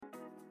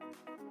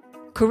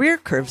Career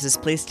Curves is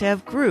pleased to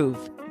have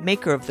Groove,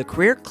 maker of the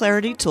Career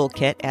Clarity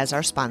Toolkit, as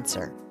our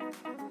sponsor.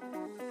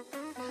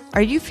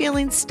 Are you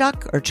feeling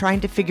stuck or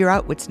trying to figure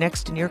out what's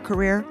next in your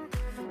career?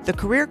 The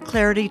Career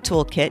Clarity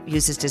Toolkit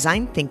uses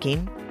design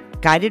thinking,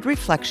 guided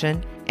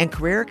reflection, and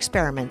career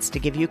experiments to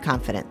give you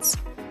confidence.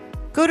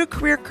 Go to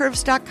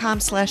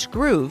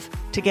careercurves.com/groove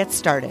to get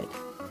started.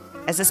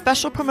 As a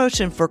special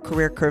promotion for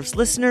Career Curves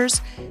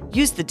listeners,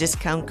 use the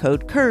discount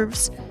code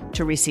CURVES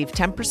to receive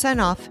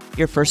 10% off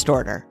your first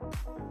order.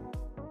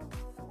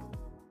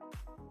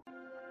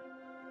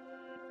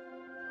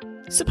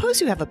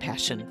 Suppose you have a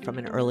passion from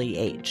an early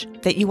age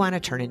that you want to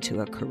turn into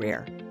a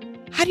career.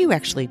 How do you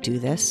actually do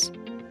this?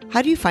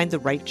 How do you find the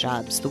right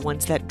jobs, the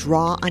ones that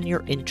draw on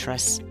your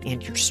interests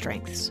and your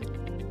strengths?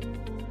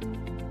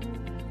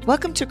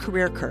 Welcome to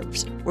Career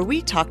Curves, where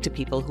we talk to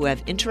people who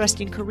have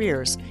interesting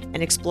careers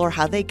and explore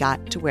how they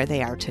got to where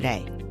they are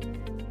today.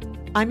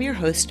 I'm your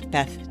host,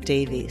 Beth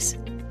Davies.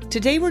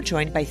 Today we're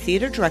joined by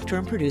theater director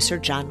and producer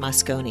John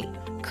Mosconi,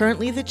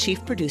 currently the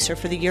chief producer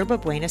for the Yerba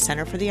Buena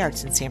Center for the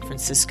Arts in San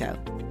Francisco.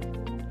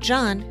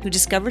 John, who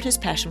discovered his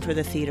passion for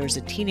the theater as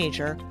a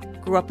teenager,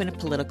 grew up in a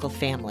political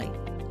family.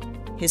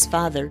 His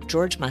father,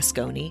 George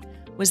Mosconi,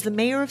 was the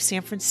mayor of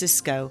San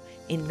Francisco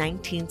in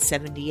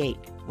 1978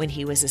 when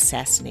he was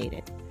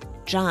assassinated.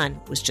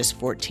 John was just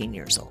 14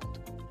 years old.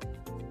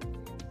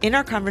 In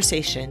our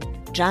conversation,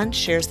 John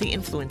shares the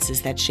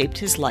influences that shaped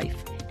his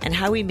life and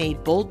how he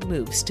made bold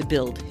moves to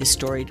build his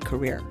storied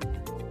career,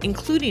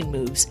 including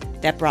moves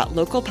that brought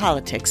local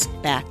politics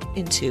back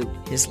into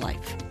his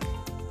life.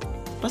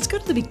 Let's go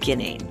to the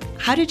beginning.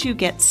 How did you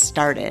get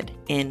started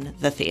in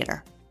the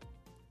theater?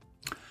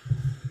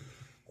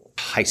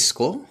 High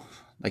school,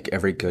 like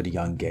every good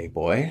young gay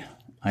boy.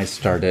 I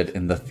started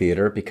in the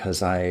theater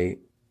because I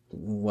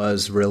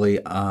was really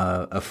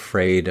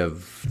afraid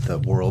of the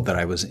world that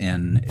I was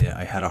in.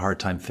 I had a hard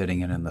time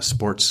fitting in the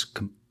sports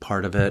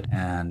part of it,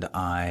 and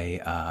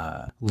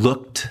I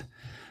looked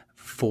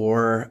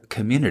for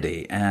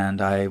community, and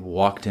I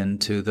walked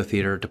into the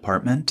theater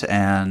department,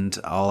 and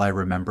all I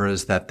remember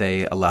is that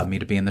they allowed me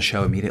to be in the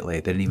show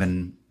immediately. They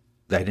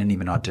didn't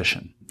even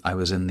audition. I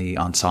was in the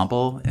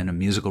ensemble in a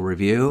musical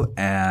review,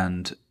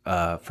 and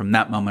from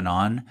that moment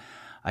on,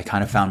 I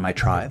kind of found my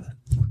tribe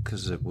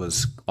because it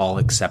was all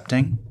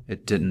accepting.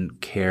 It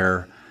didn't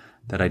care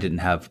that I didn't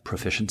have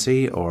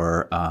proficiency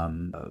or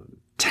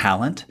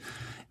talent.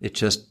 It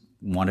just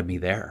wanted me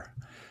there.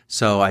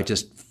 So I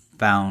just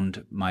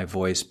found my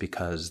voice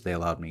because they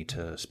allowed me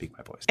to speak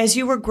my voice. As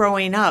you were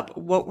growing up,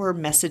 what were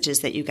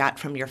messages that you got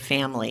from your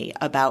family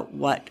about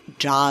what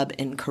job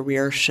and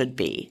career should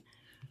be?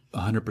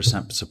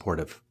 100%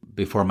 supportive.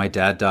 Before my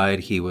dad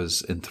died, he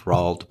was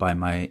enthralled by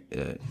my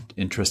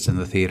interest in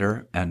the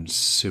theater and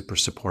super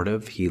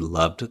supportive. He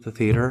loved the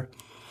theater.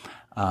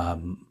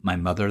 My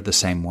mother, the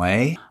same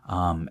way.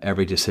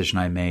 Every decision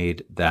I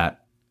made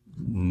that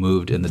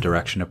moved in the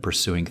direction of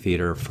pursuing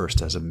theater,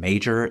 first as a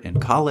major in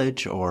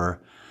college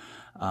or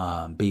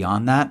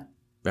beyond that,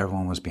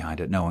 everyone was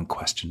behind it. No one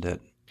questioned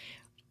it.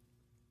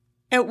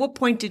 At what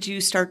point did you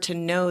start to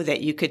know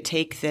that you could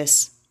take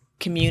this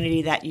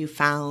community that you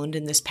found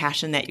and this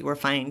passion that you were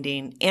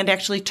finding and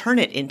actually turn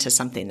it into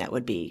something that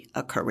would be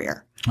a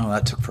career? Oh,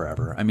 that took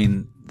forever. I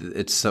mean,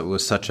 it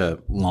was such a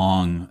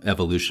long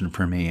evolution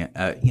for me.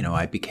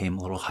 I became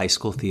a little high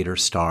school theater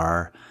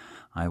star.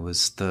 I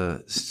was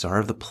the star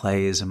of the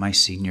plays in my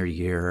senior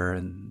year.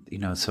 And,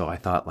 so I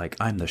thought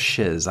I'm the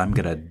shiz. I'm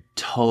going to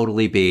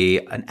totally be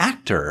an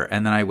actor.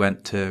 And then I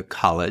went to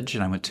college,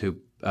 and I went to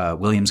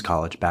Williams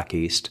College back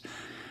east.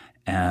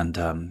 And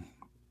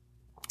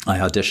I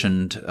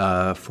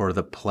auditioned for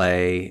the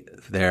play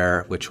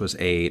there, which was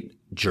a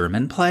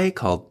German play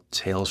called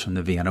Tales from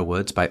the Vienna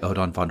Woods by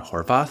Odon von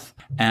Horvath.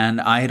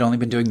 And I had only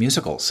been doing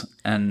musicals.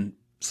 And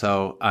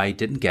so I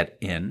didn't get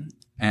in.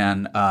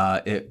 And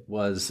it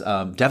was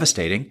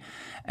devastating.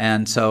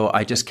 And so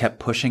I just kept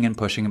pushing and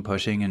pushing and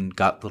pushing and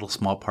got little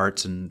small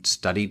parts and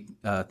studied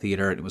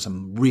theater. It was a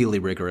really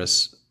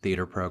rigorous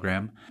theater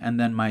program. And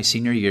then my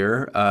senior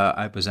year,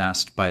 I was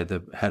asked by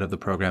the head of the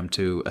program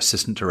to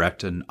assistant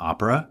direct an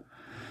opera.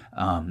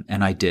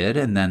 And I did.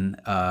 And then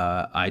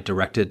I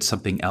directed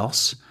something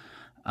else.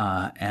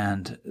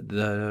 And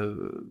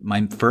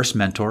my first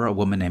mentor, a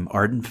woman named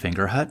Arden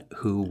Fingerhut,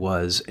 who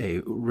was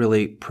a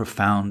really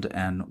profound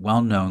and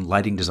well-known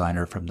lighting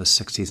designer from the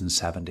 60s and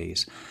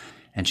 70s.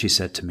 And she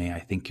said to me, "I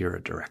think you're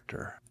a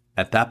director."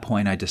 At that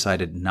point, I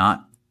decided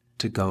not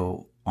to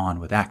go on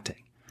with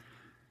acting.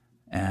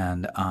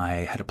 And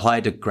I had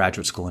applied to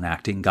graduate school in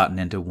acting, gotten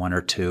into one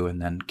or two,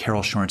 and then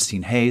Carol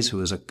Shorenstein Hayes,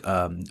 who is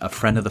a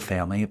friend of the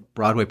family, a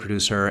Broadway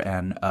producer,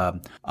 and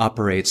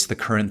operates the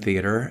Curran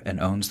Theater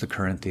and owns the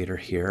Curran Theater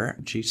here.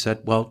 And she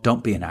said, "Well,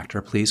 don't be an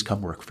actor. Please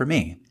come work for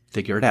me.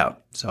 Figure it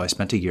out." So I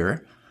spent a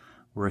year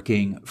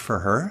working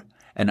for her,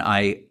 and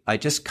I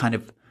just kind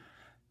of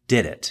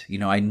did it.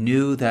 I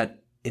knew that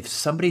if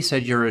somebody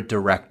said you're a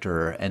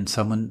director and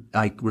someone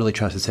I really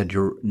trusted said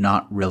you're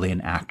not really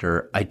an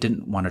actor, I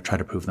didn't want to try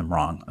to prove them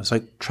wrong. I was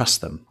like,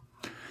 trust them.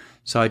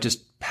 So I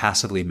just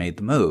passively made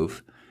the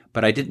move.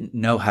 but I didn't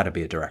know how to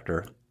be a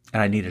director,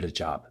 and I needed a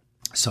job.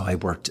 So I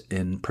worked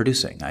in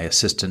producing. I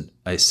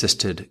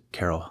assisted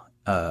Carol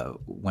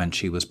when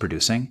she was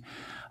producing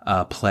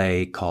a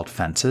play called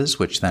Fences,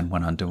 which then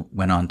went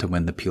on to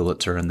win the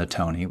Pulitzer and the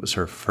Tony. It was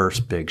her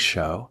first big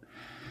show.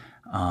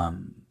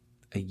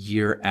 A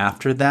year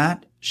after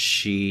that,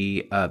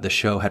 the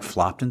show had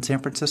flopped in San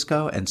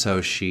Francisco, and so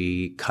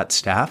she cut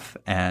staff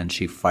and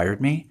she fired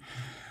me.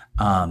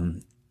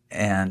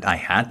 And I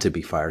had to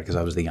be fired because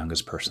I was the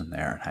youngest person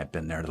there and I'd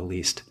been there the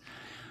least.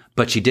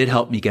 But she did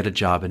help me get a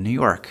job in New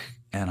York.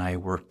 And I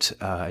worked,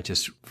 I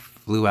just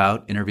flew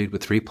out, interviewed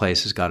with 3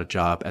 places, got a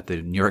job at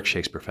the New York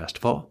Shakespeare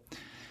Festival,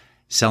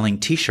 selling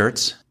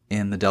T-shirts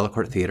in the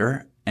Delacorte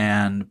Theater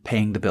and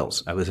paying the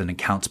bills. I was an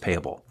accounts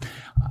payable.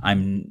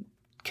 I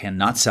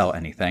cannot sell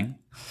anything,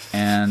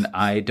 and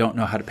I don't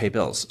know how to pay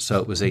bills. So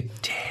it was a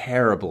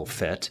terrible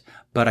fit,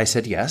 but I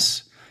said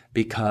yes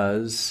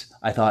because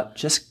I thought,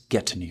 just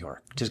get to New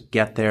York. Just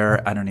get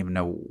there. I don't even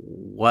know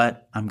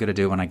what I'm going to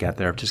do when I get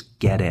there. Just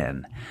get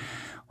in,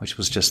 which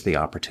was just the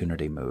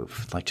opportunity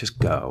move. Like, just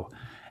go.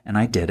 And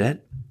I did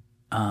it.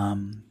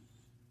 And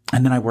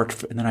then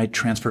I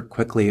transferred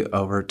quickly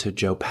over to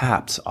Joe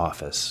Papp's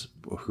office,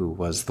 who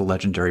was the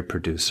legendary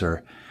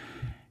producer.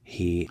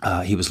 He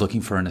was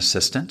looking for an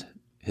assistant.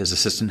 His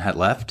assistant had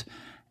left,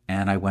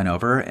 and I went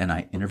over and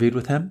I interviewed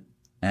with him.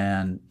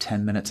 And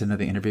 10 minutes into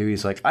the interview,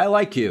 he's like, "I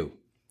like you,"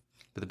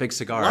 with a big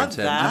cigar, and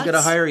said, "I'm going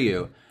to hire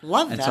you."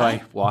 And so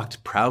I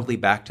walked proudly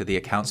back to the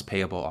accounts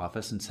payable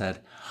office and said,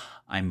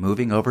 "I'm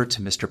moving over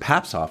to Mr.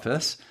 Papp's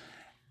office,"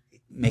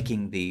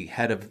 making the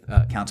head of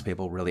accounts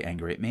payable really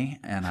angry at me.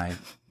 And I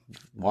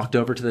walked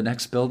over to the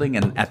next building,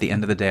 and at the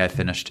end of the day, I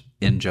finished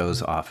in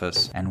Joe's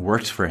office and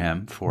worked for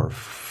him for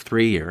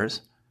 3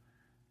 years,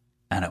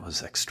 and it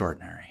was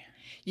extraordinary.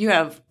 You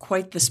have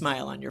quite the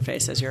smile on your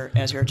face as you're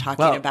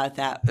talking about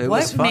that.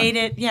 Was fun.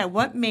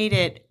 What made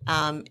it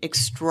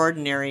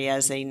extraordinary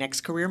as a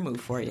next career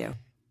move for you?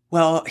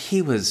 Well,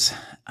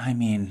 I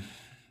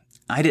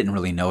didn't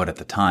really know it at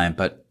the time,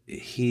 but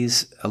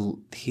he's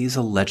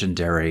a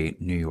legendary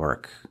New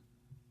York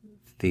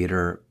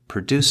theater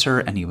producer,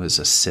 and he was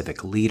a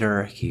civic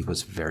leader. He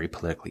was very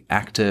politically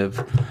active.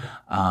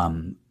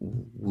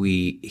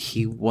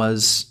 He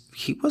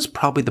was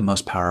probably the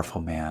most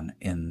powerful man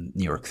in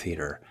New York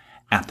theater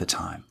at the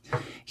time.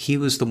 He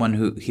was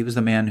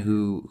the man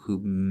who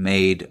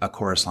made a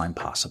chorus line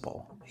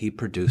possible. He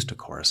produced a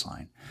chorus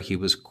line. He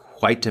was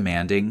quite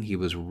demanding. He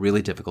was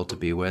really difficult to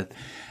be with.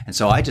 And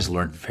so I just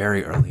learned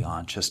very early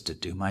on just to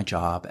do my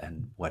job,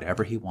 and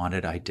whatever he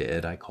wanted, I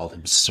did. I called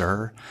him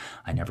sir.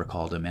 I never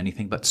called him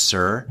anything but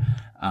sir.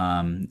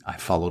 I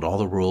followed all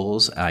the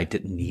rules. I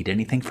didn't need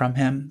anything from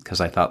him because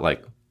I thought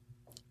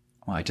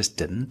I just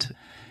didn't.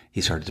 He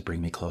started to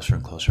bring me closer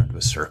and closer into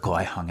a circle.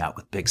 I hung out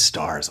with big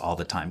stars all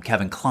the time.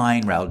 Kevin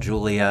Kline, Raul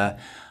Julia,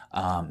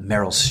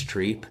 Meryl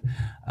Streep,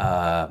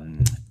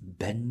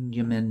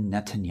 Benjamin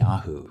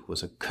Netanyahu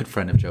was a good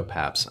friend of Joe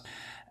Papp's.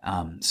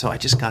 So I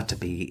just got to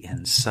be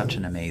in such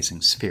an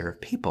amazing sphere of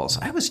people.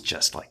 So I was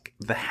just like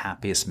the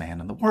happiest man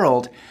in the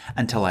world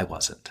until I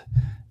wasn't,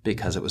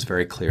 because it was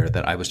very clear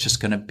that I was just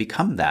going to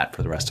become that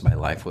for the rest of my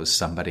life, was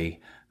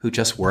somebody who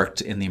just worked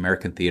in the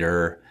American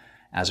theater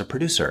as a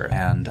producer.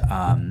 And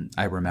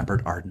I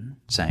remembered Arden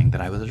saying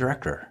that I was a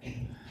director.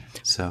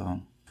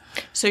 So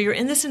you're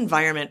in this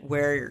environment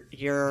where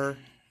you're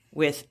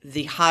with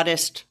the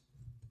hottest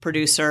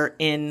producer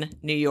in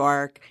New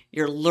York.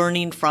 You're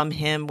learning from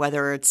him,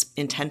 whether it's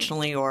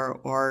intentionally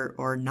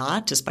or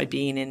not, just by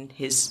being in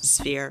his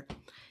sphere.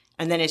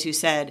 And then, as you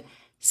said,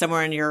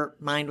 somewhere in your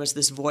mind was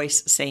this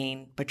voice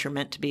saying, "But you're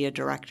meant to be a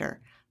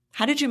director."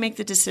 How did you make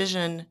the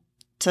decision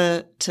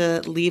to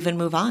leave and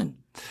move on?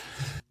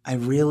 I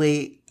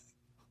really,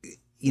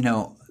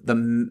 the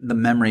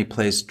memory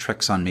plays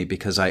tricks on me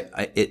because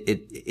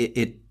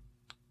it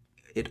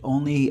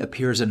only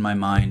appears in my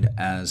mind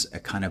as a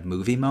kind of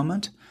movie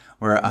moment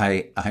where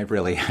I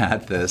really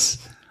had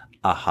this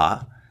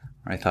aha,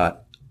 where I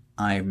thought,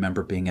 I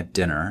remember being at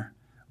dinner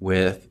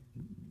with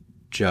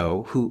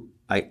Joe, who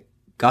I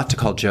got to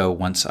call Joe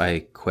once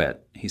I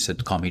quit. He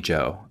said, "Call me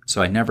Joe."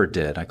 So I never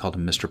did. I called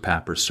him Mr.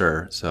 Papp or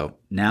Sir. So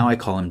now I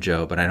call him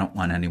Joe, but I don't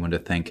want anyone to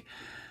think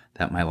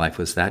that my life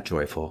was that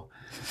joyful.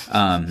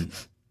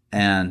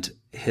 And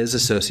his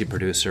associate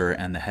producer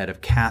and the head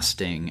of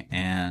casting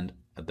and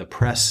the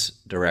press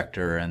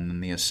director and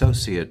then the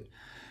associate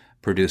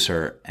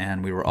producer,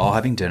 and we were all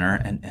having dinner,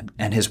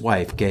 and his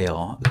wife,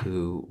 Gail,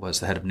 who was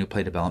the head of new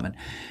play development.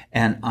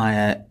 And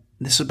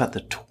this was about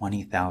the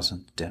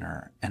 20,000th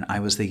dinner, and I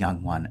was the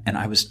young one, and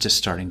I was just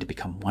starting to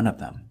become one of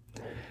them.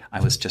 I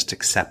was just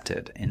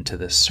accepted into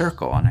this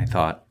circle, and I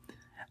thought,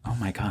 oh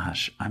my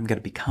gosh, I'm going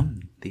to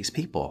become these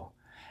people.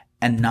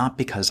 And not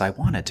because I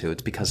wanted to,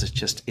 it's because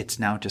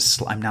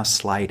I'm now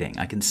sliding.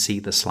 I can see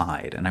the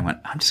slide. And I went,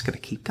 I'm just going to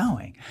keep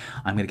going.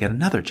 I'm going to get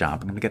another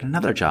job. I'm going to get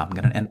another job. I'm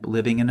going to end up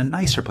living in a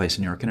nicer place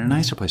in New York and a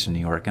nicer place in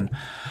New York. And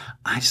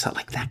I just thought,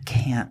 that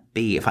can't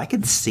be. If I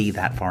could see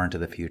that far into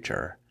the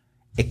future,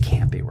 it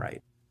can't be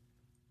right.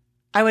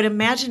 I would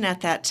imagine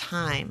at that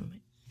time,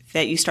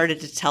 that you started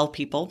to tell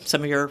people,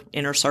 some of your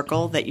inner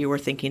circle, that you were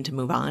thinking to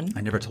move on?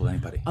 I never told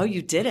anybody. Oh,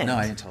 you didn't? No,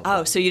 I didn't tell them.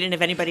 Oh, so you didn't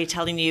have anybody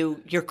telling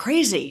you, you're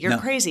crazy, you're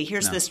crazy.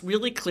 Here's this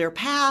really clear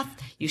path.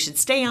 You should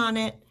stay on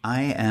it.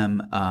 I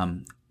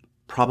am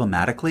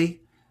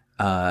problematically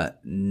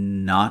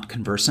not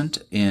conversant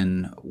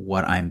in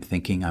what I'm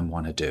thinking I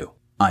want to do.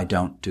 I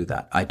don't do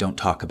that. I don't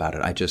talk about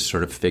it. I just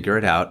sort of figure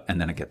it out and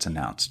then it gets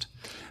announced.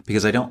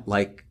 Because I don't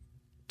like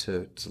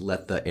to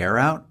let the air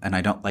out, and I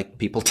don't like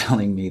people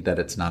telling me that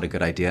it's not a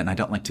good idea, and I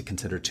don't like to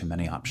consider too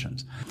many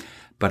options.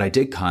 But I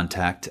did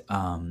contact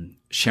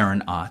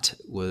Sharon Ott,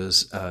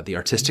 was the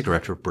artistic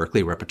director of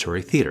Berkeley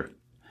Repertory Theater.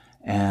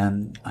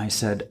 And I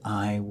said,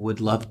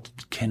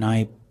 can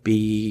I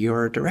be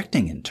your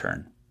directing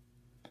intern?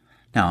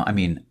 Now, I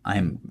mean,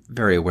 I'm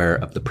very aware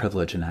of the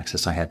privilege and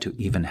access I had to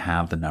even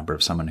have the number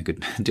of someone who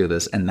could do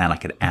this, and that I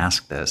could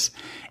ask this.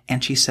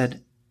 And she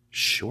said,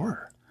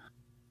 sure.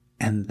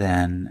 And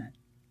then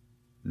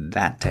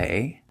that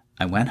day,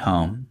 I went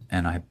home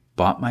and I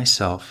bought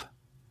myself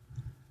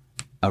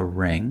a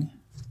ring.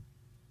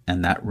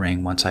 And that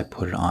ring, once I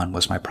put it on,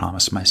 was my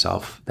promise to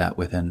myself that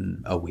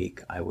within a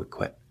week I would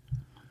quit.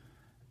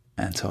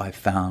 And so I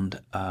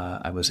found,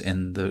 I was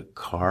in the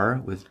car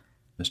with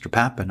Mr.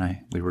 Papp, and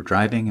we were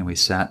driving, and we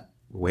sat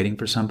waiting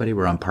for somebody.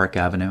 We're on Park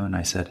Avenue, and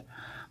I said,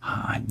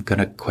 I'm going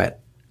to quit.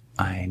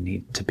 I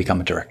need to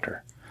become a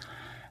director.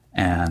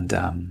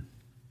 And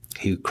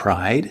he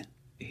cried.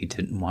 He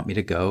didn't want me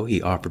to go.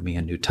 He offered me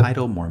a new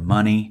title, more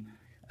money,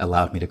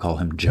 allowed me to call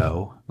him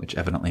Joe, which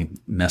evidently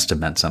must have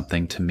meant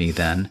something to me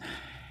then.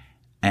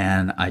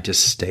 And I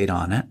just stayed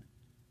on it,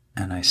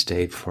 and I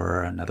stayed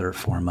for another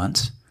 4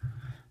 months,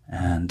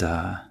 and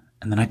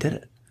then I did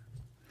it.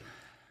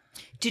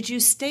 Did you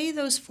stay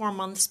those 4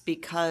 months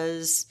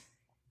because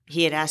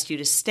he had asked you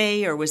to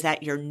stay, or was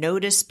that your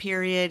notice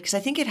period? Because I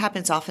think it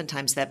happens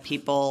oftentimes that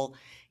people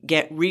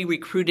get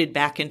re-recruited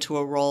back into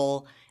a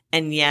role,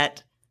 and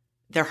yet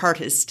their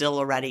heart is still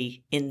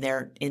already in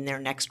their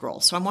next role.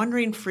 So I'm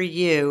wondering for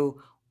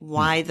you,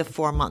 why the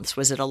 4 months?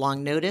 Was it a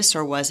long notice,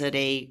 or was it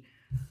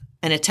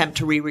an attempt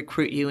to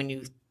re-recruit you and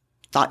you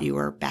thought you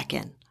were back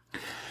in?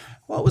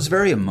 Well, it was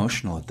very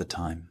emotional at the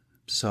time.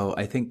 So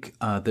I think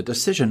the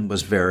decision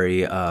was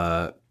very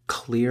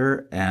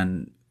clear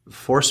and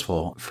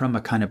forceful from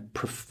a kind of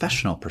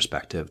professional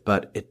perspective,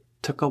 but it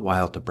took a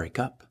while to break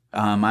up.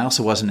 I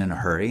also wasn't in a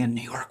hurry, and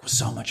New York was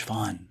so much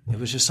fun. It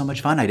was just so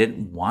much fun. I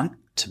didn't want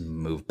to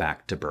move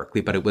back to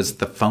Berkeley, but it was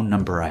the phone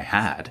number I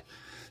had.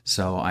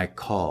 So I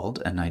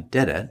called and I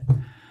did it.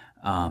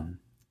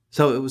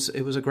 So it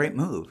was a great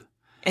move.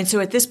 And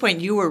so at this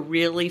point, you were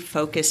really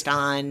focused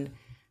on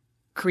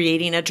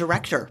creating a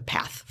director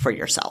path for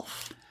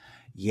yourself.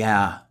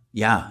 Yeah,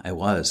 I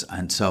was.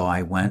 And so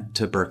I went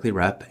to Berkeley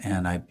Rep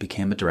and I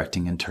became a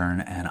directing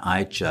intern, and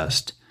I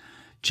just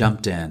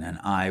jumped in, and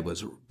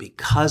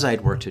because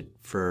I'd worked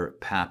for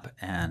Papp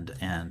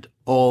and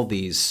all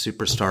these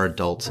superstar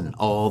adults and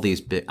all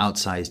these big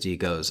outsized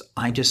egos,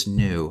 I just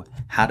knew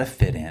how to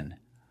fit in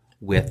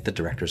with the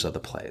directors of the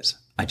plays.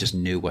 I just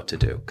knew what to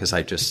do because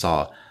I just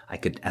saw I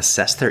could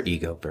assess their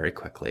ego very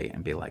quickly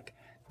and be like,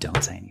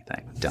 don't say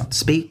anything. Don't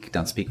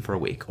speak for a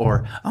week.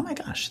 Or, oh my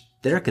gosh,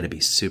 they're going to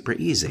be super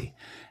easy.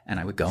 And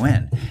I would go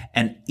in.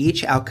 And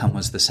each outcome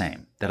was the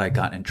same, that I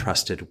got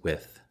entrusted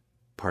with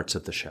parts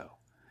of the show.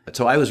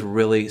 So I was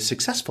really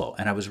successful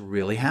and I was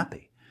really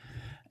happy.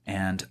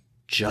 And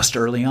just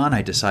early on,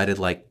 I decided,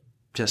 like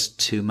just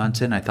 2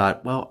 months in, I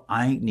thought, well,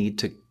 I need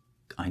to,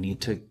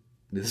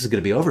 this is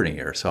going to be over in a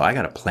year. So I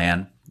got to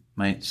plan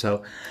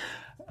so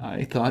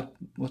I thought,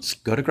 let's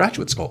go to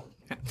graduate school.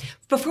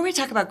 Before we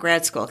talk about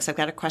grad school, because I've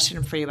got a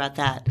question for you about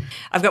that,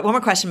 I've got one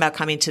more question about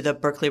coming to the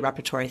Berkeley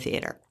Repertory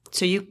Theater.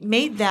 So you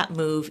made that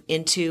move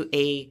into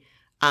a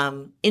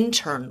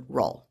intern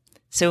role.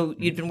 So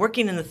you'd been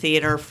working in the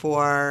theater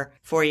for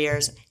 4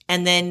 years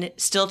and then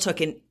still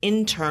took an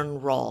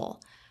intern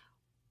role.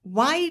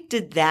 Why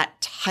did that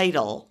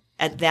title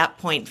at that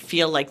point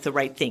feel like the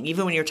right thing?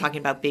 Even when you're talking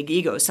about big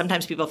egos,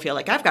 sometimes people feel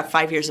like, I've got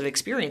 5 years of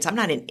experience. I'm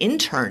not an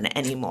intern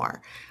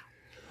anymore.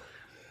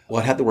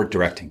 Well, it had the word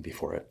directing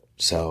before it.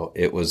 So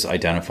it was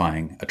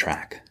identifying a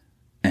track.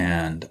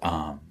 And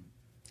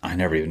I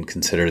never even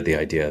considered the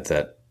idea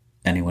that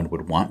anyone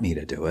would want me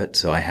to do it.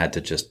 So I had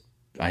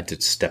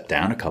to step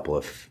down a couple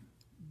of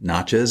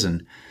notches,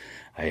 and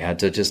I had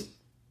to just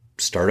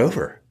start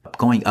over.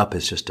 Going up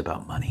is just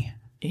about money.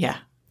 Yeah.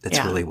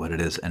 That's really what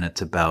it is. And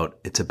it's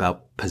about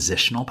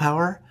positional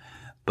power,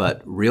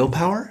 but real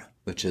power,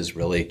 which is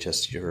really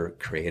just your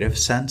creative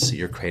sense,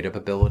 your creative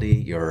ability,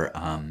 your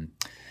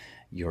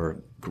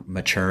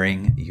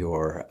maturing,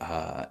 your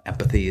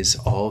empathies,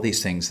 all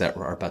these things that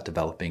are about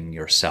developing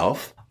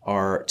yourself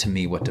are, to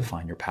me, what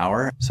define your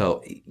power.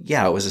 So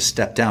yeah, it was a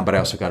step down, but I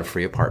also got a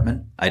free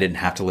apartment. I didn't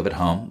have to live at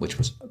home, which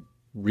was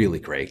really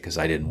great because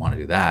I didn't want to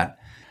do that.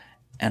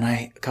 And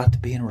I got to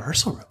be in a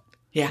rehearsal room.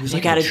 Yeah, It was you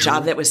like got a dream.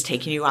 job that was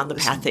taking you on the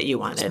path that you It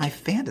was wanted. my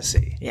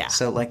fantasy. Yeah.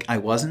 So like I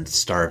wasn't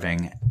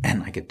starving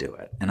and I could do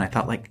it. And I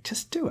thought like,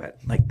 just do it.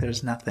 Like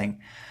there's nothing.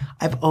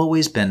 I've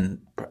always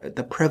been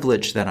the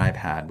privilege that I've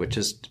had, which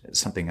is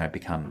something I've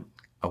become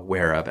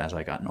aware of as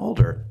I gotten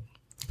older,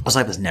 was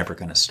I was never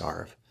going to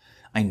starve.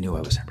 I knew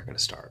I was never going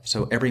to starve.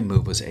 So every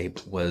move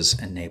was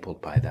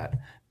enabled by that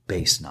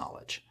base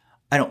knowledge.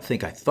 I don't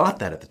think I thought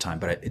that at the time,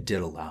 but it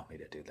did allow me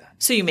to do that.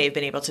 So you may have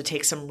been able to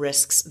take some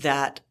risks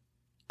that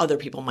other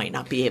people might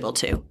not be able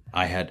to.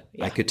 I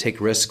could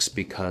take risks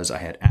because I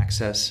had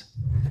access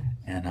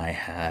and I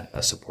had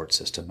a support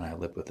system and I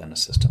lived within a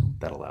system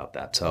that allowed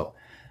that. So,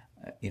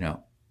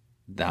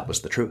 that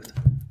was the truth.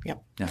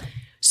 Yep. Yeah.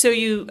 So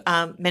you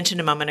mentioned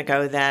a moment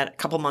ago that a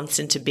couple months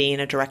into being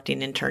a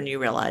directing intern, you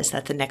realized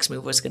that the next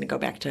move was going to go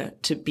back to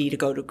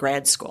go to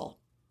grad school.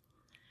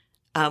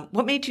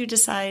 What made you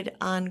decide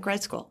on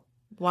grad school?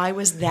 Why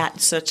was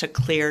that such a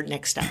clear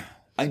next step?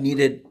 I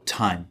needed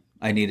time.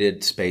 I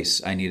needed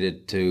space. I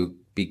needed to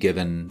be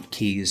given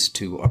keys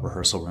to a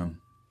rehearsal room.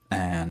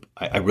 And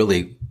I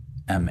really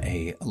am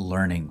a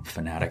learning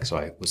fanatic. So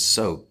I was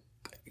so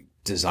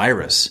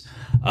desirous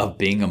of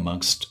being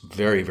amongst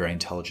very, very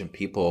intelligent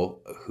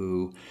people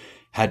who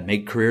had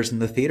made careers in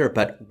the theater,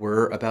 but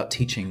were about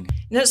teaching.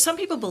 Now, some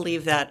people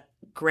believe that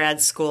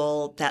grad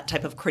school, that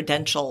type of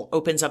credential,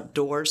 opens up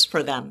doors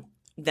for them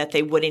that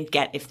they wouldn't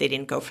get if they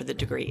didn't go for the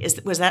degree.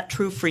 Was that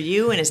true for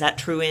you? And is that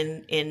true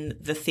in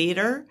the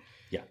theater?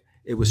 Yeah,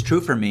 it was true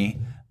for me.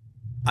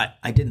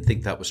 I didn't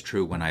think that was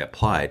true when I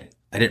applied.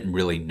 I didn't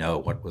really know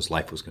what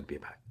life was going to be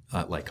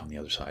about, like on the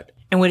other side.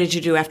 And what did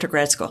you do after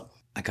grad school?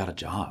 I got a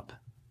job.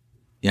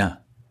 Yeah.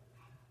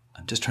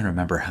 I'm just trying to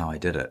remember how I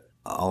did it.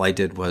 All I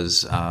did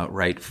was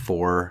write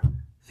 4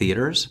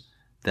 theaters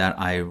that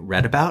I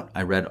read about.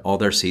 I read all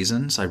their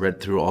seasons. I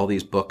read through all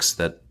these books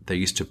that they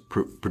used to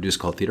produce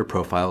called Theater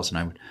Profiles, and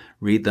I would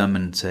read them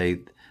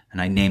and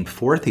I named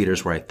 4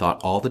 theaters where I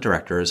thought all the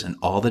directors and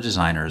all the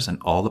designers and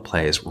all the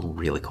plays were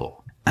really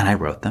cool. And I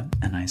wrote them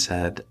and I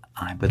said,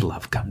 I would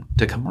love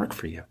to come work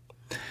for you.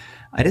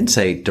 I didn't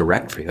say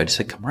direct for you. I just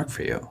said, come work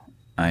for you.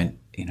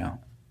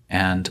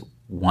 And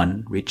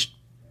one reached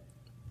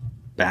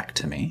back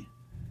to me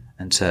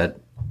and said,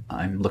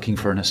 I'm looking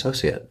for an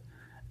associate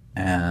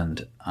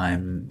and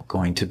I'm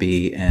going to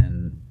be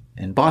in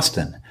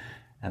Boston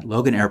at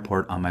Logan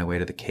Airport on my way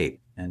to the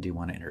Cape. And do you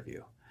want to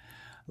interview?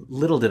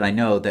 Little did I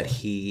know that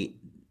he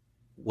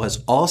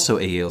was also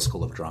a Yale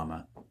School of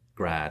Drama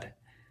grad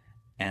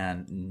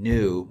and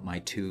knew my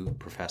 2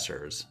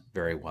 professors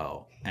very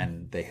well.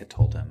 And they had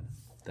told him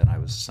that I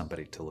was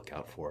somebody to look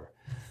out for.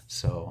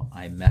 So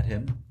I met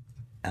him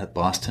at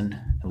Boston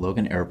at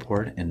Logan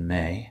Airport in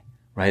May,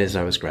 right as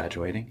I was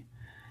graduating.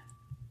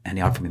 And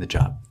he offered me the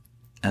job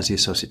as the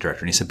associate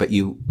director. And he said, but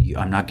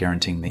I'm not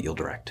guaranteeing that you'll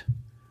direct.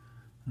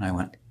 And I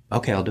went,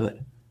 okay, I'll do it.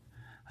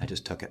 I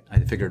just took it. I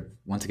figured,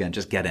 once again,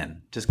 just get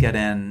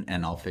in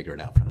and I'll figure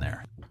it out from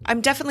there.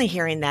 I'm definitely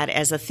hearing that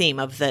as a theme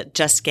of the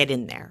just get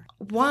in there.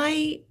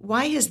 Why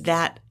has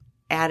that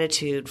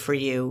attitude for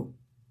you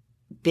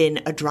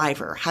been a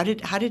driver? How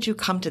did you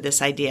come to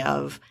this idea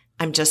of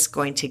I'm just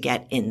going to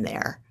get in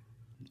there?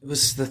 It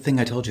was the thing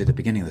I told you at the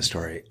beginning of the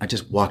story. I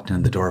just walked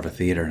in the door of a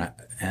theater,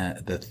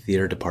 and the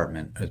theater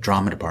department, a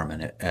drama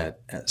department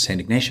at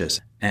St. Ignatius,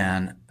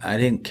 and I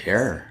didn't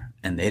care,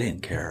 and they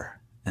didn't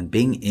care. And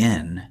being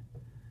in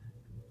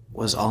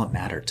was all that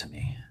mattered to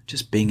me,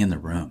 just being in the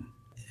room.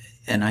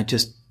 And I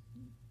just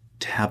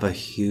have a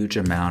huge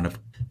amount of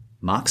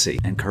moxie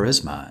and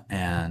charisma,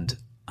 and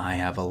I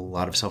have a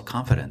lot of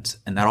self-confidence,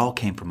 and that all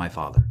came from my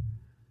father.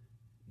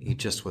 He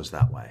just was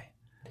that way.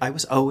 I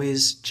was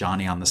always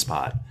Johnny on the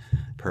spot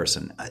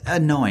person,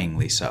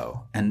 annoyingly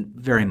so, and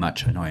very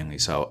much annoyingly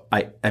so.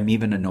 I'm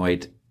even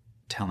annoyed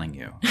telling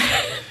you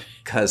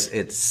because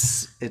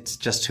it's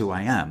just who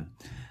I am.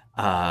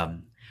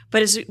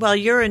 But while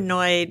you're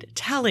annoyed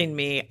telling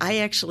me, I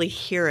actually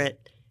hear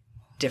it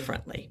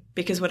differently,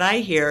 because what I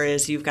hear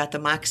is you've got the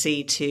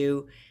moxie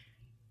to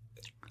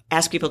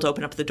ask people to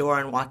open up the door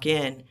and walk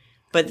in,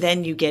 but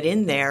then you get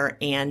in there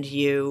and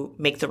you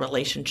make the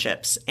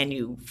relationships and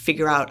you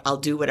figure out, I'll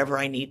do whatever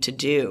I need to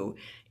do.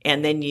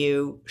 And then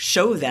you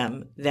show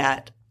them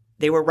that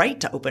they were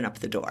right to open up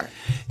the door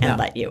and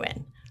let you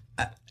in.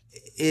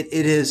 It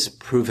is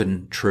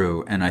proven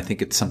true. And I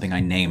think it's something I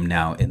name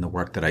now in the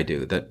work that I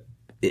do, that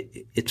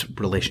it's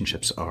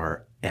relationships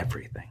are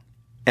everything,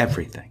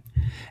 everything.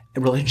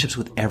 And relationships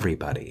with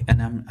everybody.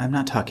 And I'm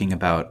not talking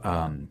about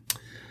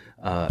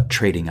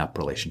trading up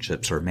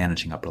relationships or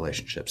managing up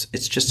relationships.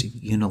 It's just,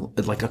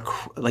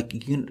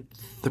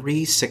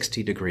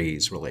 360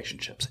 degrees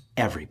relationships.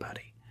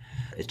 Everybody.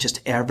 It's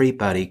just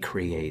everybody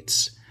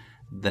creates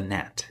the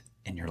net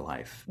in your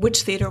life.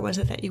 Which theater was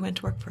it that you went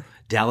to work for?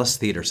 Dallas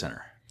Theater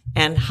Center.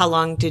 And how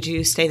long did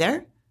you stay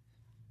there?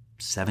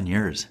 7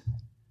 years.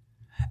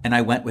 And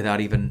I went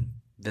without even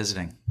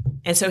visiting.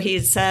 And so he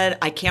said,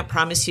 I can't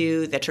promise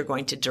you that you're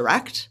going to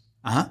direct.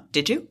 Uh-huh.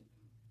 Did you?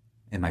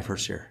 In my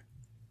first year.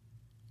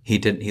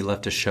 He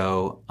left a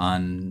show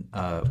on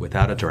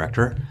without a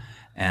director,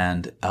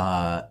 And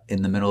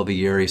in the middle of the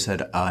year, he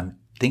said, I'm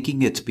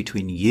thinking it's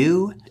between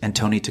you and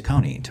Tony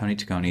Taccone. Tony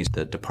Taccone is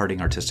the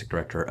departing artistic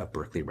director of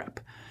Berkeley Rep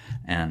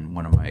and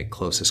one of my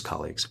closest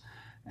colleagues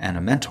and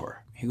a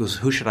mentor. He goes,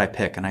 who should I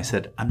pick? And I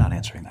said, I'm not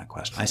answering that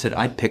question. I said,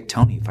 I'd pick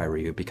Tony if I were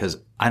you because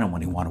I don't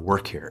want to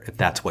work here if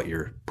that's what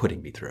you're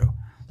putting me through.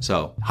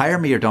 So hire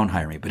me or don't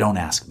hire me, but don't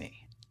ask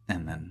me.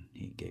 And then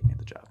he gave me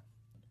the job.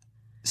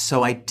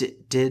 So I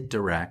did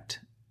direct.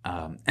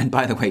 And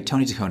by the way,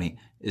 Tony Taccone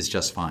is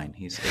just fine.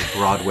 He's a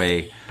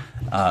Broadway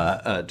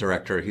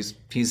director.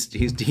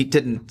 He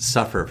didn't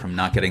suffer from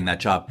not getting that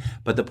job.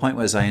 But the point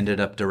was I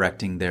ended up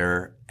directing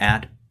there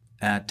at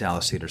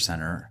Dallas Theater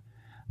Center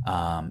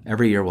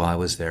every year while I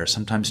was there.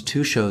 Sometimes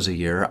 2 shows a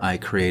year. I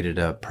created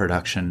a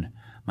production,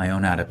 my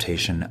own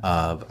adaptation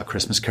of A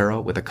Christmas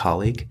Carol with a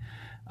colleague,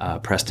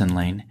 Preston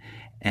Lane.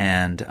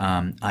 And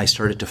I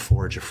started to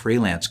forge a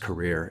freelance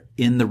career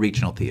in the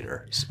regional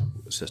theater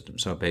system.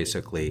 So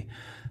basically,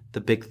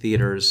 the big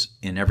theaters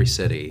in every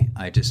city,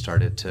 I just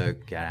started to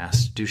get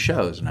asked to do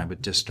shows, and I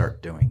would just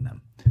start doing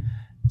them.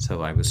 So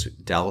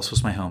Dallas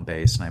was my home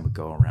base, and I would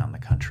go around the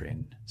country.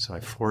 And so I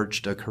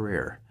forged a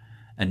career,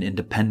 an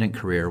independent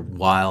career,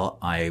 while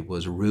I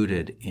was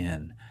rooted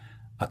in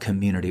a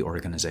community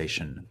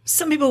organization.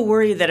 Some people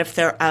worry that if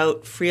they're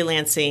out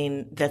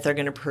freelancing, that they're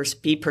going to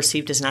be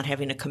perceived as not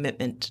having a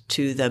commitment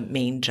to the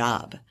main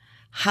job.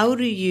 How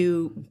do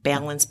you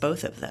balance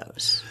both of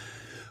those?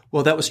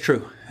 Well, that was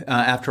true.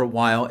 After a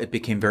while, it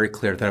became very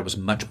clear that I was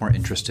much more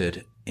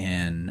interested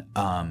in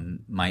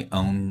my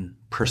own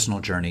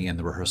personal journey in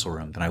the rehearsal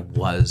room than I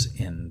was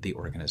in the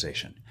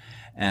organization.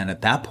 And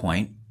at that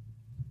point,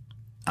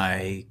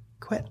 I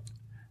quit.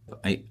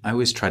 I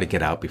always try to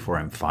get out before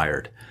I'm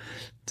fired.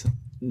 It's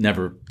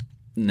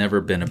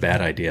never been a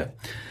bad idea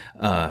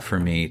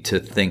for me to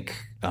think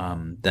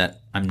that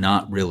I'm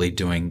not really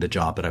doing the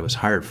job that I was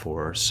hired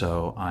for.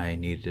 So I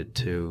needed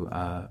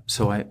to,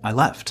 so I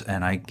left,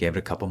 and I gave it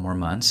a couple more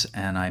months,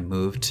 and I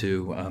moved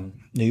to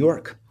New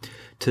York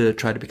to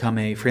try to become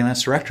a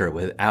freelance director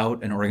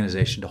without an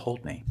organization to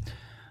hold me.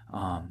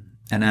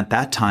 And at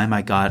that time,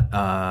 I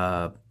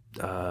got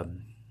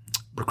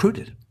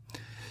recruited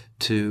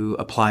to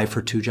apply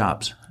for 2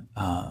 jobs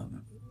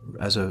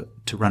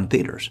to run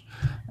theaters.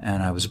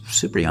 And I was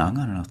super young,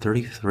 I don't know,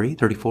 33,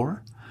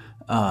 34.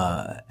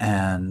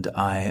 And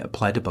I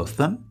applied to both of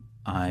them.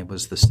 I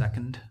was the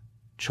second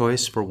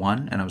choice for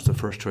one, and I was the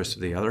first choice for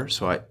the other.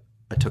 So I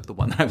took the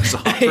one that I was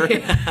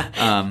offered.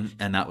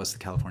 And that was the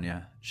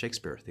California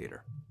Shakespeare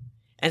Theater.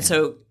 And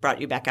so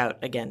brought you back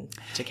out again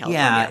to California.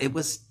 Yeah, it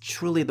was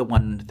truly the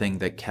one thing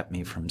that kept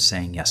me from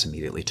saying yes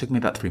immediately. It took me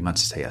about 3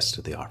 months to say yes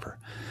to the offer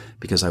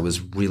because I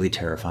was really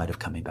terrified of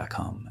coming back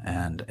home.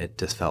 And it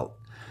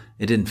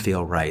didn't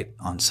feel right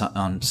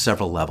on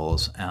several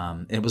levels.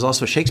 It was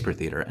also a Shakespeare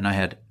theater, and I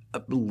had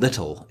a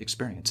little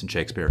experience in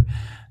Shakespeare.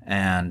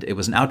 And it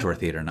was an outdoor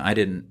theater,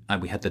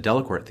 and we had the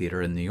Delacorte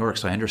Theater in New York,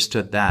 so I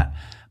understood that.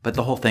 But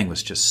the whole thing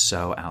was just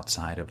so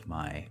outside of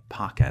my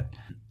pocket.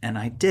 And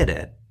I did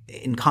it.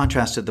 In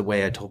contrast to the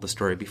way I told the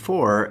story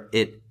before,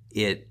 it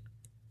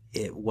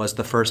was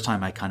the first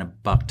time I kind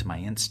of bucked my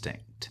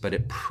instinct, but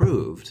it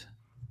proved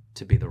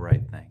to be the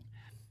right thing.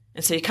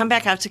 And so you come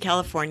back out to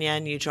California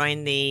and you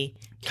join the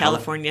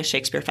California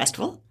Shakespeare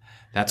Festival?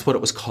 That's what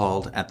it was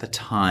called at the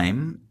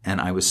time,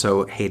 and I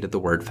hated the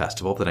word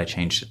festival that I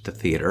changed it to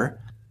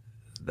theater.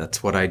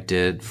 That's what I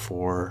did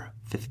for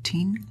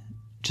 15,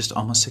 just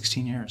almost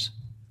 16 years.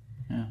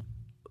 Yeah.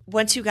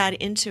 Once you got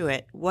into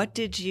it, what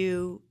did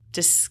you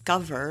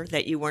discover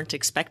that you weren't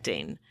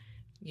expecting?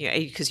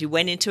 Because you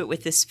went into it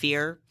with this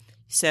fear,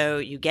 so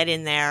you get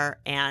in there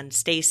and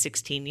stay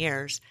 16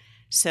 years.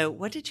 So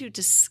what did you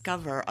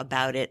discover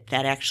about it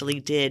that actually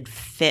did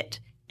fit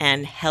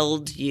and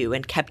held you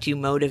and kept you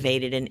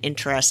motivated and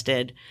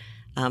interested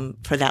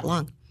for that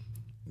long?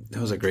 It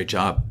was a great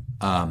job.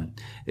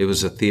 It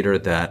was a theater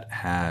that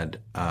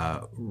had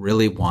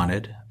really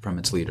wanted, from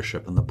its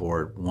leadership and the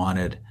board,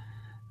 wanted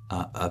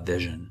a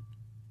vision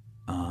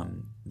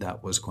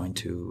that was going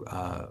to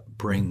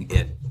bring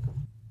it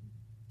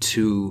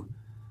to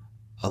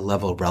a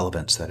level of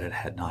relevance that it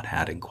had not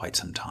had in quite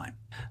some time.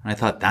 And I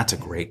thought that's a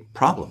great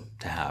problem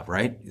to have,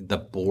 right? The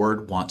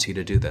board wants you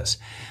to do this.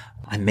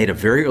 I made a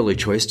very early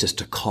choice just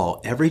to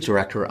call every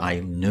director I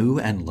knew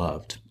and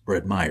loved or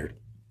admired,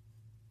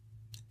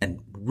 and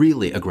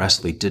really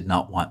aggressively did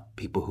not want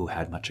people who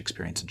had much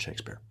experience in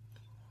Shakespeare,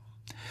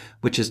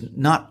 which is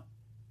not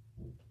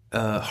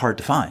hard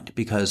to find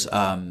because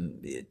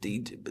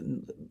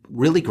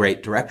really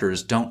great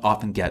directors don't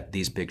often get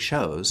these big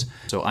shows.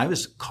 So I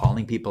was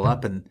calling people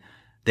up and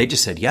they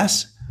just said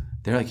yes.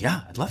 They're like,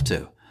 yeah, I'd love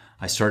to.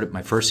 I started,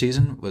 my first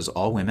season was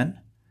all women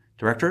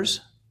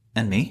directors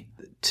and me.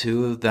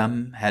 2 of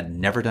them had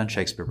never done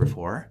Shakespeare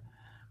before.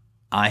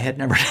 I had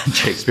never done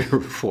Shakespeare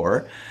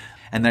before.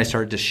 And then I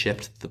started to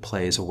shift the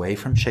plays away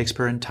from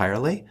Shakespeare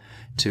entirely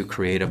to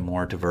create a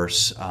more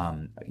diverse,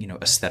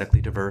 aesthetically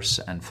diverse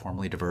and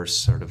formally diverse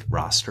sort of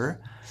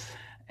roster.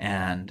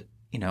 And,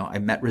 I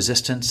met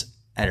resistance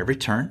at every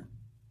turn,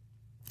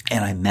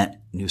 and I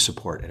met new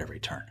support at every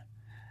turn.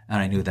 And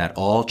I knew that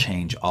all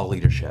change, all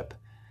leadership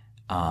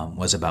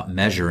was about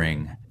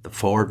measuring the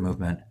forward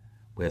movement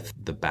with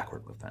the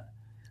backward movement,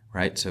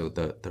 right? So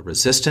the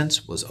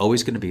resistance was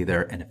always going to be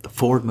there. And if the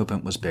forward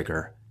movement was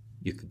bigger,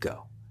 you could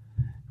go,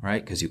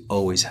 right? Because you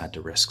always had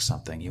to risk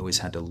something. You always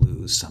had to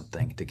lose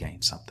something to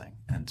gain something.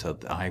 And so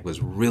I was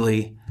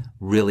really,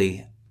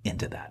 really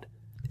into that.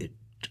 It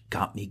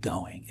got me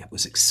going. It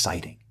was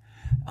exciting.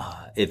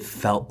 It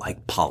felt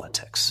like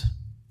politics.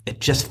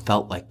 It just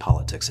felt like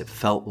politics. It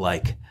felt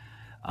like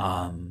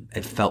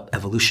it felt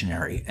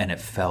evolutionary, and it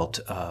felt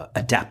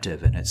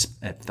adaptive, and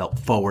it felt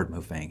forward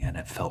moving, and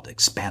it felt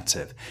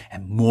expansive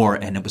and more.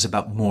 And it was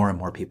about more and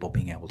more people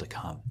being able to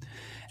come.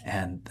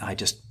 And I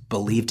just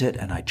believed it,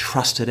 and I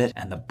trusted it.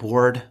 And the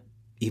board,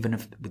 even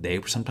if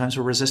they sometimes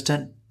were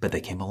resistant, but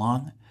they came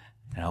along.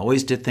 And I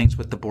always did things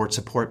with the board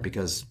support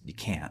because you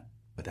can't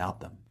without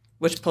them.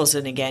 Which pulls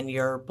in, again,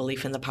 your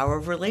belief in the power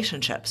of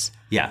relationships.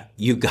 Yeah,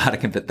 you got to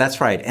convince. That's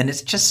right. And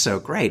it's just so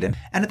great. And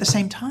at the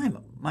same time,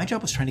 my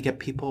job was trying to get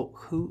people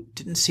who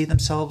didn't see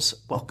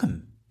themselves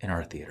welcome in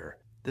our theater.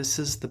 This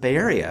is the Bay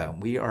Area.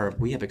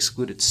 We have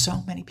excluded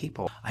so many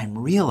people. I'm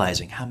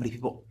realizing how many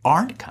people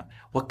aren't coming.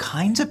 What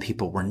kinds of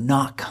people were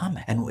not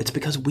coming. And it's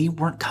because we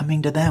weren't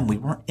coming to them. We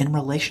weren't in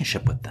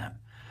relationship with them.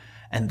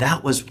 And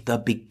that was the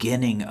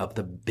beginning of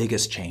the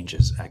biggest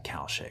changes at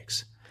Cal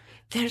Shakes.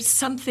 There's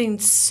something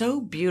so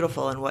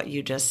beautiful in what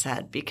you just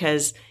said,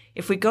 because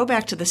if we go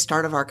back to the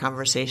start of our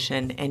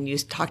conversation and you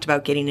talked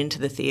about getting into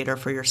the theater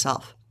for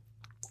yourself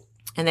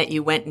and that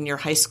you went in your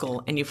high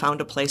school and you found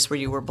a place where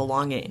you were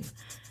belonging.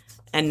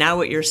 And now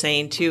what you're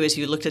saying too is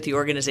you looked at the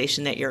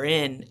organization that you're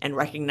in and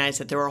recognized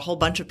that there were a whole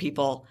bunch of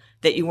people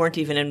that you weren't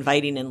even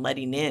inviting and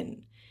letting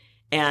in.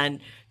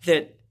 And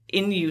that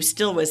in you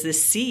still was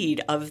this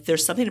seed of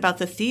there's something about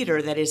the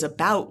theater that is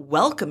about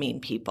welcoming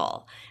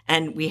people,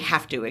 and we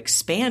have to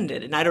expand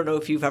it. And I don't know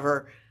if you've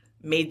ever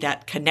made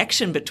that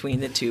connection between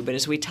the two, but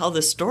as we tell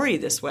the story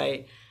this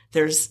way,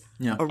 there's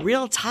a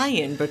real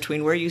tie-in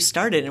between where you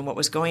started and what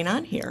was going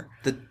on here.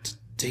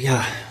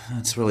 Yeah,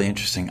 that's really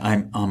interesting.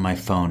 I'm on my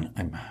phone.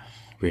 I'm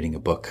reading a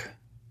book.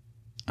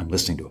 I'm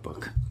listening to a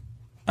book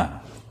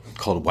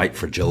called White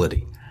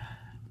Fragility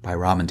by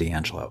Robin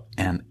DiAngelo.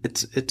 And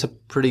it's a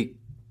pretty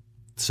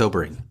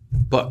sobering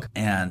book.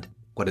 And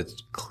what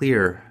it's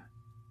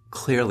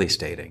clearly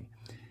stating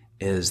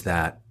is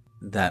that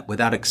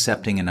without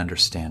accepting and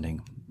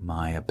understanding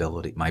my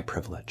ability, my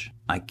privilege,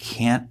 I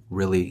can't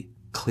really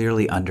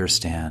clearly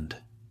understand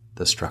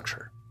the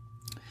structure.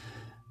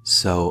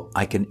 So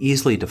I can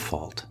easily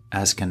default,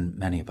 as can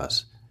many of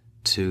us,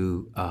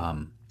 to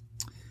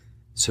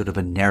sort of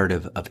a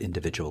narrative of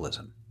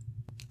individualism.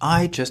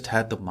 I just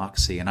had the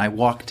moxie, and I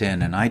walked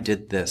in, and I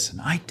did this, and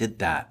I did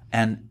that.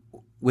 And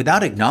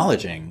without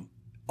acknowledging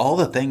all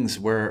the things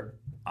where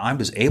I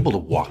was able to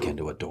walk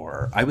into a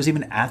door. I was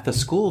even at the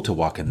school to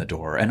walk in the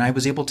door, and I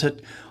was able to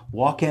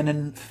walk in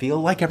and feel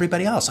like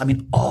everybody else. I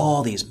mean,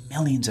 all these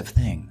millions of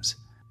things.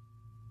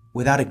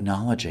 Without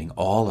acknowledging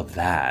all of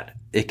that,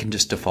 it can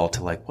just default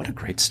to like, what a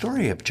great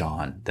story of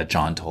John that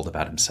John told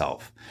about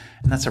himself.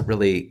 And that's a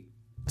really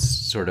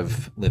sort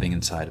of living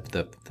inside of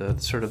the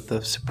sort of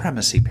the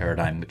supremacy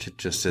paradigm, which it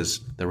just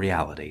is the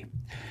reality.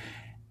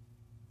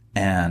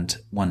 And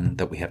one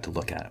that we have to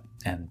look at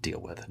and deal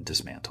with and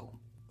dismantle.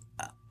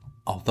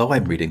 Although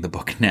I'm reading the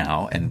book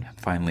now and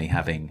finally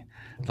having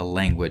the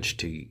language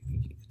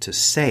to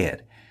say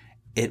it,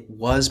 it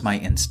was my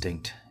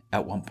instinct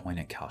at one point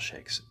at Cal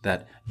Shakes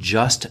that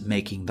just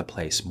making the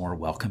place more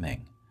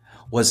welcoming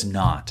was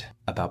not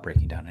about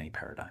breaking down any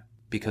paradigm,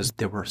 because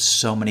there were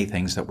so many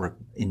things that were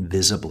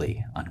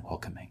invisibly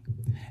unwelcoming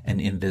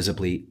and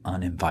invisibly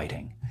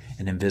uninviting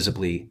and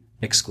invisibly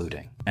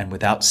excluding. And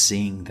without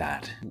seeing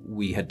that,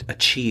 we had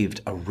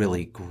achieved a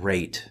really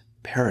great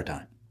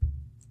paradigm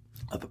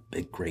of a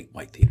big, great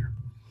white theater.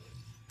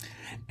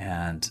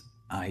 And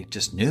I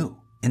just knew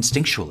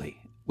instinctually,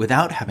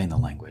 without having the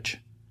language,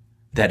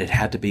 that it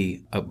had to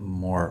be a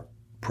more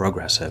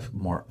progressive,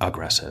 more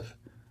aggressive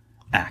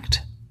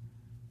act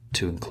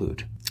to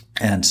include.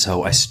 And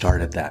so I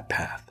started that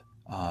path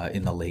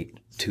in the late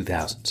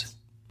 2000s.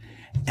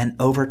 And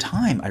over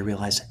time, I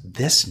realized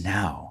this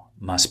now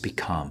must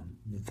become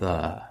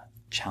the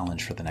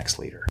challenge for the next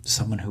leader.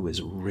 Someone who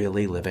is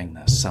really living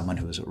this, someone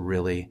who is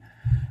really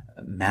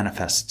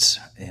manifests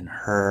in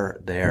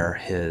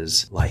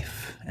his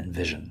life and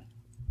vision.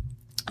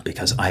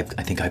 Because I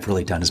think I've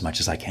really done as much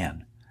as I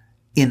can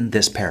in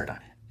this paradigm.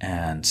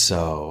 And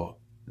so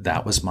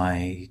that was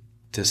my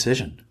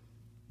decision.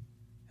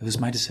 It was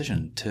my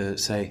decision to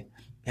say,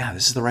 yeah,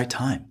 this is the right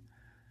time.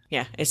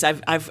 Yeah, it's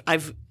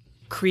I've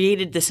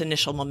created this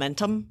initial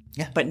momentum,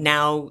 but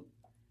now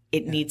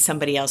it needs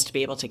somebody else to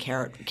be able to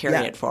carry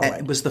it forward.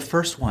 It was the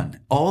first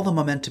one. All the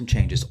momentum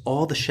changes,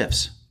 all the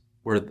shifts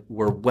were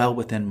well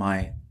within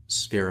my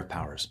sphere of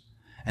powers.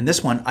 And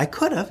this one, I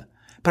could have,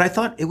 but I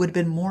thought it would have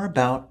been more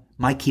about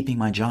my keeping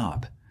my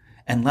job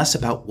and less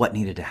about what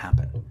needed to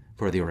happen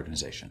for the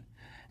organization.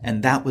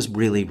 And that was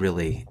really,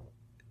 really,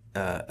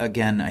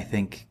 again, I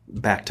think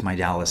back to my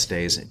Dallas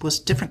days, it was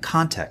different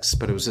contexts,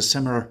 but it was a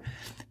similar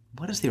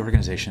what does the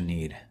organization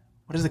need?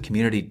 What does the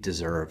community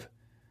deserve?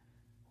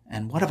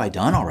 And what have I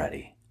done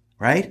already?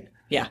 Right?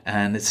 Yeah.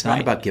 And it's not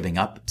about giving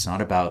up. It's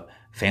not about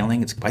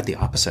failing. It's quite the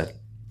opposite.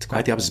 It's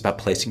quite the opposite. It's about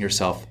placing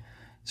yourself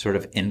sort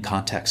of in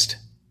context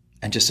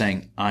and just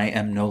saying, I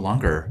am no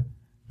longer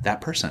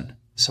that person.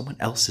 Someone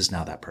else is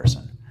now that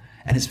person.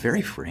 And it's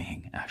very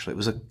freeing, actually.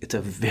 It's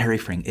a very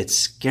freeing. It's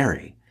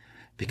scary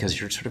because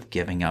you're sort of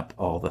giving up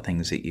all the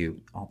things that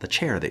all the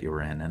chair that you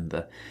were in,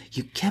 and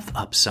you give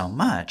up so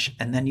much,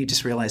 and then you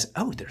just realize,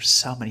 oh, there's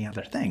so many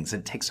other things.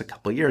 And it takes a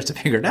couple of years to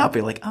figure it out. But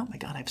you're like, oh my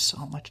God, I have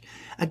so much.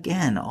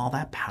 Again, all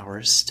that power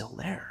is still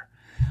there.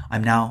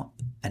 I'm now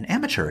an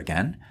amateur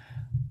again,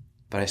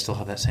 but I still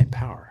have that same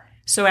power.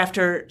 So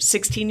after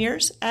 16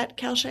 years at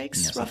Cal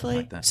Shakes, roughly,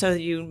 like that. So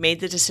you made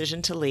the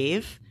decision to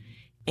leave.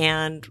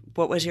 And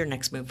what was your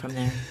next move from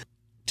there?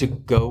 To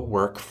go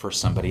work for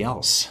somebody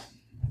else.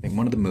 I think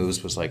one of the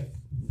moves was like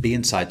be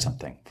inside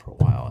something for a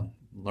while and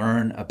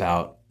learn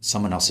about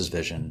someone else's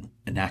vision,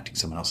 enacting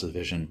someone else's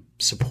vision,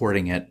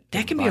 supporting it.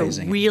 That can be a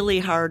really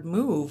hard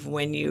move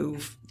when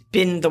you've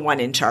been the one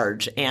in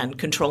charge and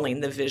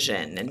controlling the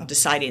vision and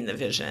deciding the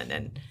vision.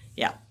 And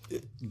yeah.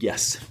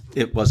 Yes,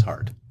 it was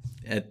hard.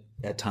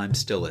 At times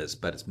still is,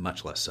 but it's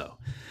much less so.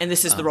 And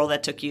this is the role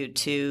that took you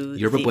to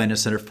Yerba Buena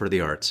Center for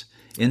the Arts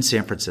in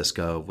San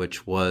Francisco,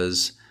 which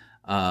was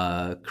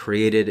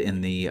created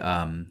in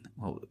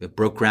it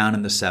broke ground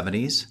in the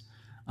 70s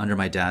under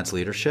my dad's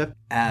leadership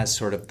as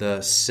sort of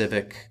the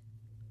civic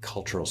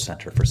cultural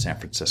center for San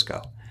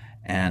Francisco.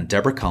 And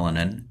Deborah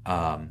Cullinan,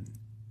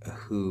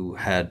 who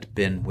had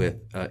been with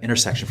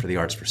Intersection for the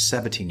Arts for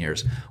 17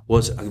 years,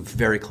 was a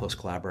very close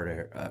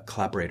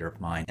collaborator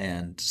of mine.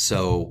 And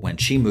so when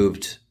she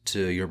moved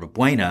to Yerba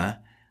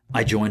Buena,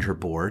 I joined her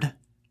board.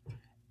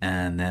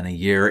 And then a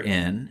year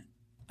in,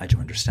 I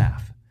joined her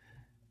staff.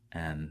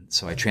 And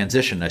so I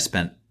transitioned. I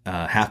spent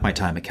half my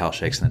time at Cal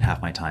Shakes and then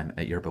half my time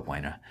at Yerba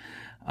Buena.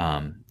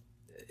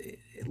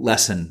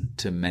 Lesson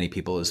to many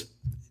people is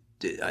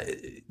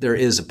there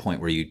is a point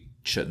where you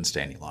shouldn't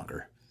stay any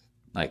longer.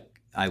 Like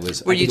I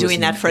was. Were you doing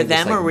that for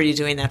them or were you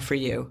doing that for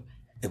you?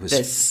 It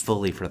was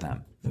fully for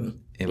them.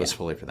 It was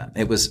fully for them.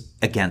 It was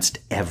against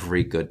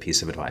every good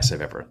piece of advice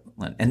I've ever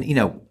learned. And,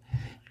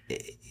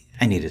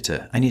 I needed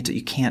to,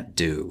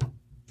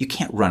 you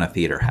can't run a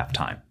theater half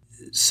time.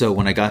 So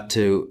when I got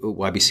to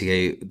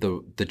YBCA,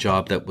 the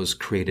job that was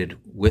created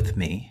with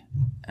me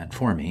and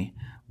for me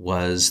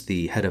was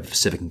the head of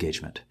civic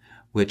engagement,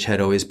 which had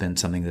always been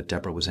something that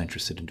Deborah was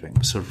interested in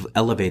doing, sort of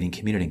elevating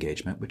community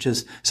engagement, which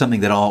is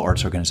something that all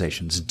arts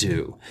organizations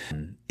do,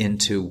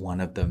 into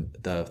one of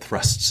the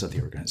thrusts of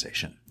the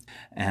organization.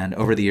 And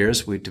over the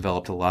years, we've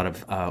developed a lot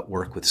of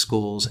work with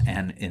schools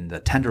and in the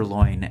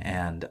Tenderloin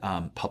and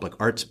public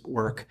arts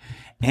work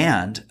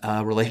and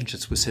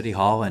relationships with City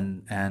Hall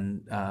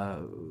and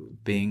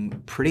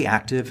being pretty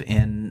active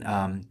in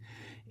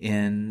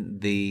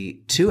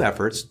the two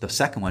efforts, the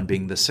second one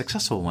being the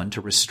successful one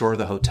to restore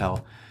the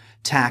hotel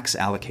tax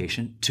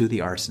allocation to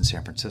the arts in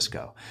San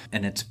Francisco.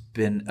 And it's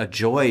been a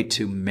joy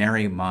to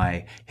marry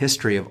my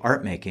history of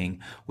art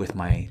making with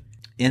my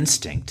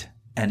instinct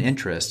and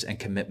interest and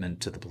commitment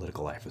to the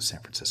political life of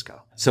San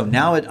Francisco. So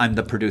now I'm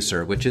the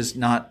producer, which is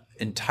not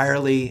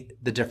entirely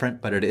the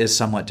different, but it is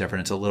somewhat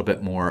different. It's a little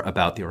bit more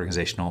about the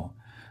organizational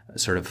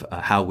sort of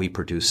how we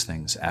produce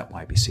things at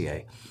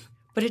YBCA.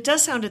 But it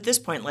does sound at this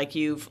point like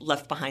you've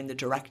left behind the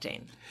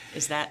directing.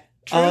 Is that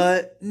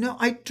true? No,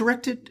 I've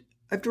directed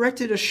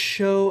a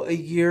show a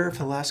year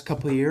for the last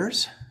couple of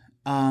years.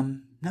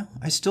 No,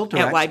 I still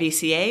direct. At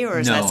YBCA, or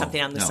is that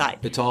something on the side?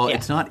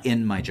 It's not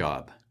in my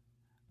job.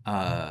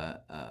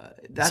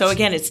 So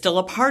again, it's still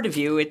a part of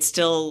you. It's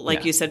still,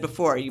 like you said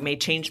before, you may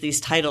change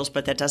these titles,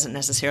 but that doesn't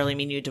necessarily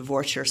mean you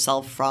divorce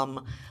yourself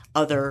from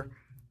other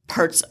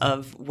parts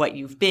of what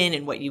you've been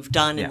and what you've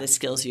done and the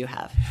skills you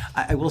have.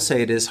 I will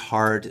say it is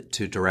hard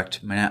to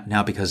direct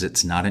now because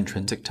it's not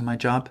intrinsic to my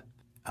job.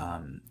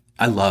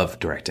 I love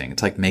directing.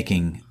 It's like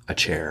making a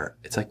chair.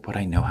 It's like what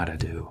I know how to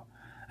do,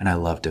 and I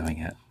love doing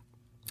it.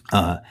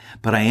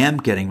 But I am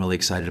getting really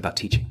excited about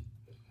teaching.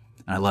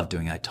 And I love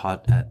doing it. I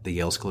taught at the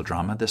Yale School of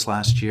Drama this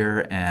last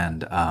year,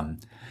 and I'm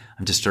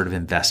just sort of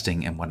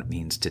investing in what it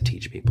means to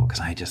teach people because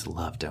I just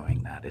love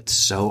doing that. It's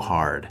so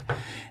hard.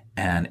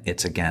 And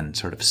it's, again,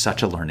 sort of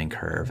such a learning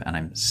curve, and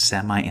I'm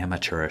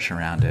semi-amateurish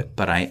around it,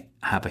 but I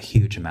have a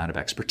huge amount of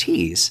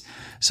expertise.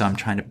 So I'm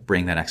trying to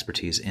bring that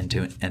expertise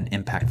into an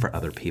impact for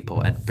other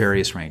people at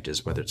various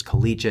ranges, whether it's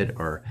collegiate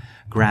or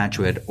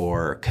graduate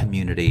or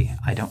community.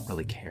 I don't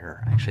really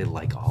care. I actually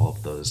like all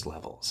of those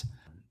levels.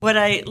 What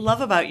I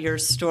love about your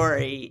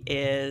story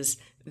is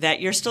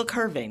that you're still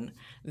curving,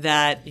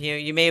 that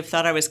you may have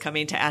thought I was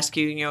coming to ask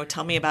you,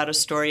 tell me about a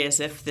story as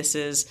if this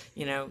is,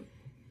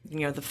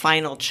 the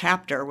final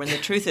chapter, when the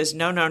truth is,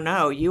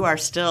 no, you are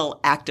still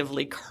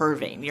actively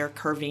curving. You're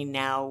curving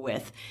now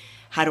with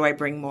how do I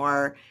bring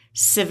more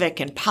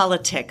civic and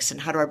politics, and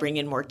how do I bring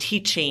in more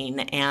teaching,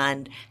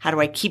 and how do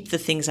I keep the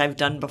things I've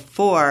done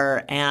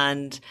before?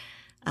 And,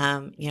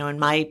 in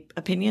my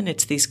opinion,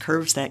 it's these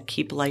curves that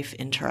keep life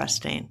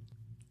interesting.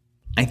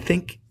 I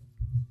think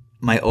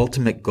my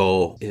ultimate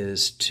goal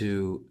is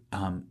to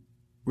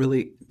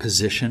really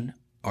position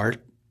art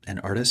and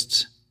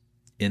artists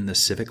in the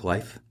civic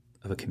life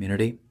of a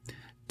community,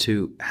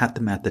 to have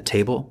them at the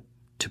table,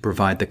 to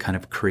provide the kind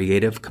of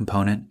creative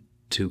component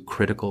to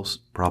critical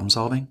problem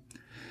solving.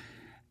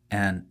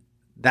 And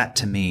that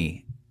to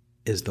me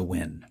is the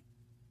win.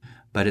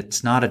 But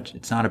it's not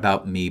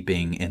about me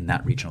being in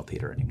that regional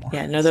theater anymore.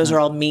 Yeah, no, those are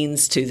all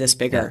means to this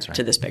bigger right.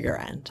 to this bigger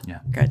end. Yeah.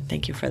 Good.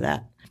 Thank you for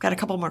that. I've got a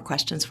couple more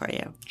questions for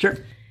you. Sure.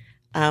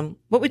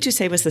 What would you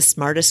say was the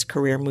smartest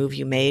career move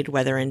you made,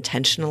 whether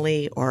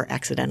intentionally or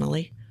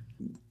accidentally?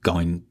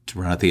 Going to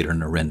run a theater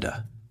in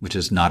Orinda, which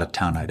is not a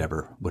town I'd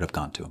ever would have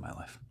gone to in my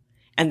life.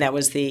 And that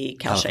was the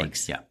Cal California,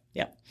 Shakes. yeah.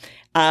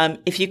 Yeah.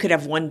 If you could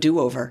have one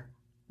do-over,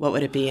 what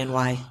would it be and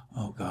why?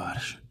 Oh,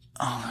 gosh.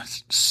 Oh,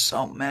 that's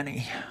so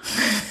many.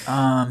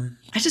 I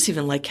just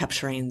even like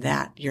capturing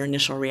that, your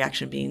initial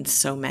reaction being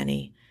so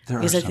many. There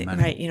are so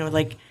many. Right,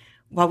 like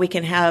while we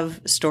can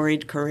have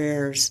storied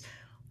careers,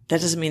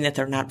 that doesn't mean that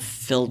they're not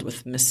filled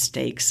with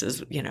mistakes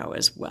as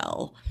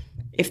well.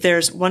 If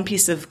there's one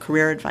piece of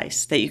career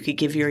advice that you could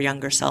give your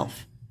younger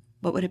self,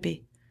 what would it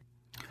be?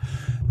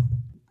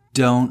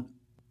 Don't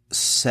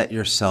set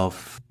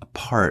yourself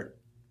apart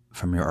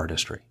from your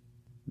artistry.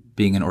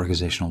 Being an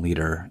organizational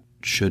leader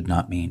should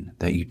not mean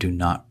that you do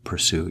not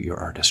pursue your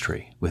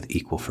artistry with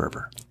equal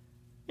fervor.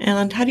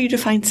 And how do you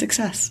define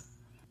success?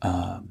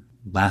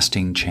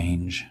 Lasting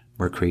change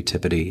where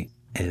creativity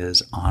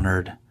is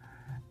honored,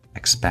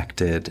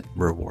 expected,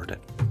 rewarded.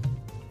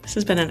 This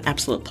has been an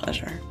absolute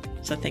pleasure.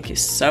 So thank you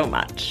so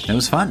much. It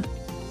was fun.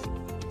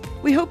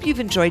 We hope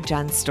you've enjoyed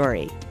John's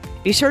story.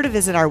 Be sure to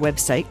visit our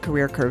website,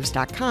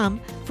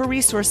 careercurves.com, for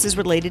resources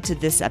related to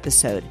this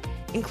episode,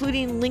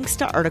 including links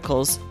to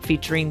articles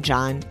featuring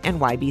John and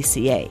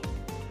YBCA.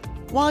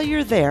 While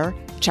you're there,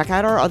 check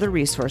out our other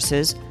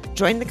resources,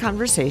 join the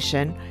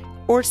conversation,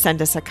 or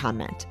send us a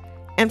comment.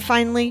 And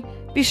finally,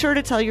 be sure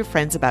to tell your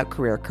friends about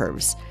Career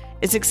Curves.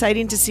 It's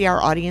exciting to see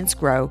our audience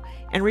grow,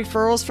 and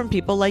referrals from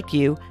people like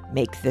you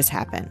make this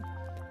happen.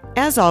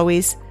 As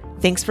always,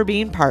 thanks for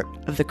being part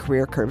of the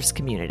Career Curves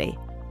community.